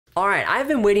All right, I've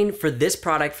been waiting for this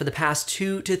product for the past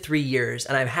 2 to 3 years,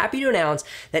 and I'm happy to announce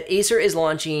that Acer is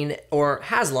launching, or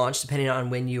has launched, depending on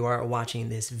when you are watching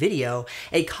this video,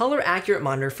 a color accurate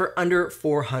monitor for under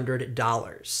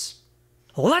 $400.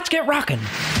 Let's get rocking.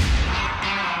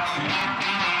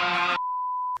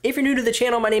 If you're new to the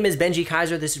channel, my name is Benji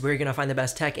Kaiser. This is where you're gonna find the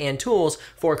best tech and tools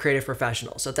for creative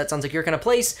professionals. So if that sounds like your kind of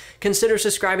place, consider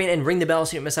subscribing and ring the bell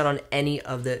so you don't miss out on any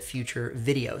of the future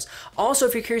videos. Also,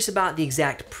 if you're curious about the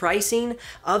exact pricing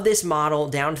of this model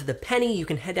down to the penny, you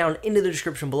can head down into the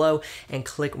description below and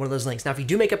click one of those links. Now, if you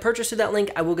do make a purchase through that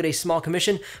link, I will get a small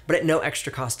commission, but at no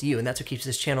extra cost to you. And that's what keeps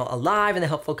this channel alive and the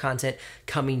helpful content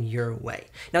coming your way.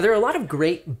 Now, there are a lot of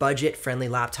great budget-friendly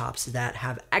laptops that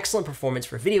have excellent performance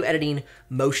for video editing,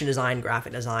 motion design,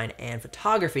 graphic design, and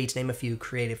photography, to name a few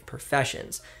creative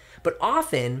professions. But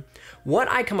often, what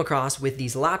I come across with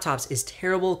these laptops is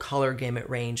terrible color gamut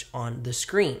range on the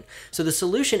screen. So the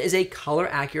solution is a color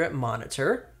accurate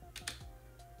monitor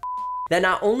that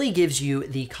not only gives you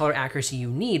the color accuracy you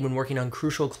need when working on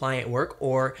crucial client work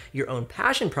or your own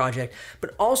passion project,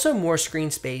 but also more screen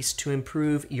space to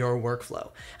improve your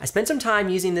workflow. I spent some time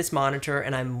using this monitor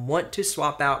and I want to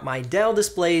swap out my Dell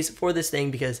displays for this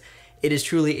thing because it is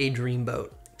truly a dreamboat,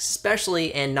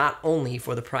 especially and not only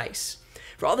for the price.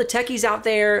 For all the techies out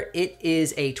there, it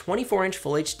is a 24-inch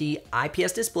Full HD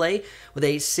IPS display with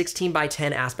a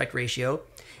 16:10 aspect ratio.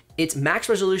 Its max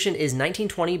resolution is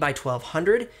 1920 by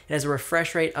 1200. It has a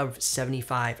refresh rate of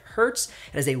 75 Hertz.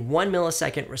 It has a 1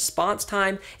 millisecond response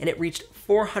time, and it reached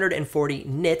 440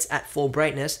 nits at full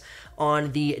brightness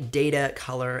on the Data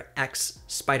Color X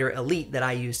Spider Elite that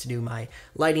I use to do my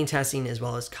lighting testing as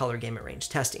well as color gamut range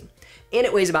testing. And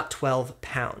it weighs about 12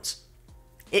 pounds.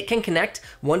 It can connect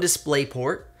one display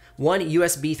port, one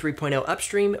USB 3.0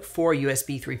 upstream, 4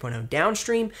 USB 3.0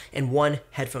 downstream, and one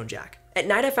headphone jack. At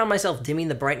night, I found myself dimming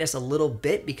the brightness a little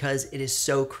bit because it is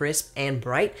so crisp and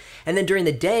bright. And then during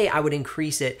the day, I would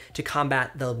increase it to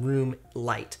combat the room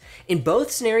light. In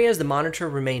both scenarios, the monitor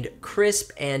remained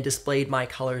crisp and displayed my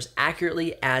colors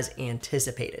accurately as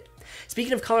anticipated.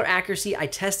 Speaking of color accuracy, I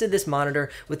tested this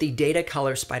monitor with the Data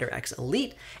Color Spider X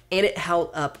Elite, and it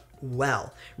held up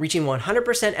well, reaching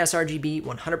 100% sRGB,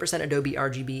 100% Adobe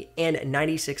RGB, and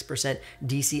 96%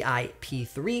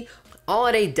 DCI-P3, all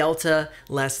at a delta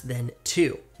less than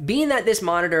 2. Being that this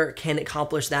monitor can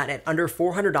accomplish that at under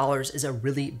 $400 is a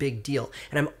really big deal,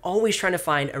 and I'm always trying to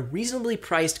find a reasonably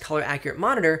priced color accurate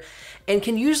monitor and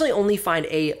can usually only find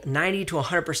a 90 to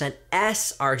 100%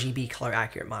 sRGB color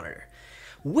accurate monitor,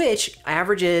 which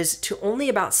averages to only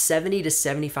about 70 to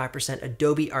 75%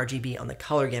 Adobe RGB on the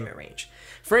color gamut range.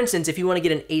 For instance, if you want to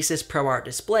get an Asus ProArt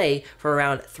display for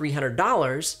around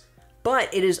 $300,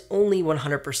 but it is only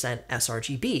 100%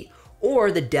 sRGB,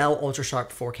 or the Dell UltraSharp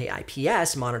 4K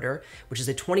IPS monitor, which is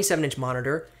a 27-inch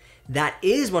monitor that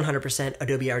is 100%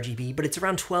 Adobe RGB, but it's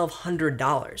around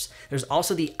 $1,200. There's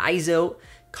also the ISO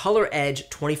Color Edge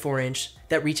 24-inch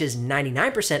that reaches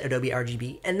 99% Adobe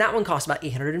RGB, and that one costs about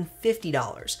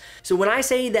 $850. So when I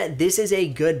say that this is a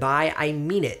good buy, I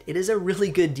mean it. It is a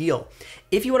really good deal.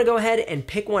 If you want to go ahead and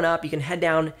pick one up, you can head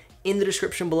down in the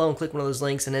description below and click one of those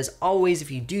links. And as always, if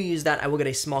you do use that, I will get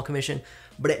a small commission,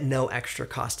 but at no extra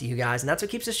cost to you guys. And that's what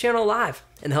keeps this channel alive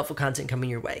and the helpful content coming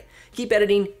your way. Keep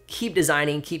editing, keep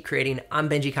designing, keep creating. I'm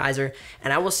Benji Kaiser,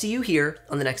 and I will see you here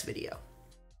on the next video.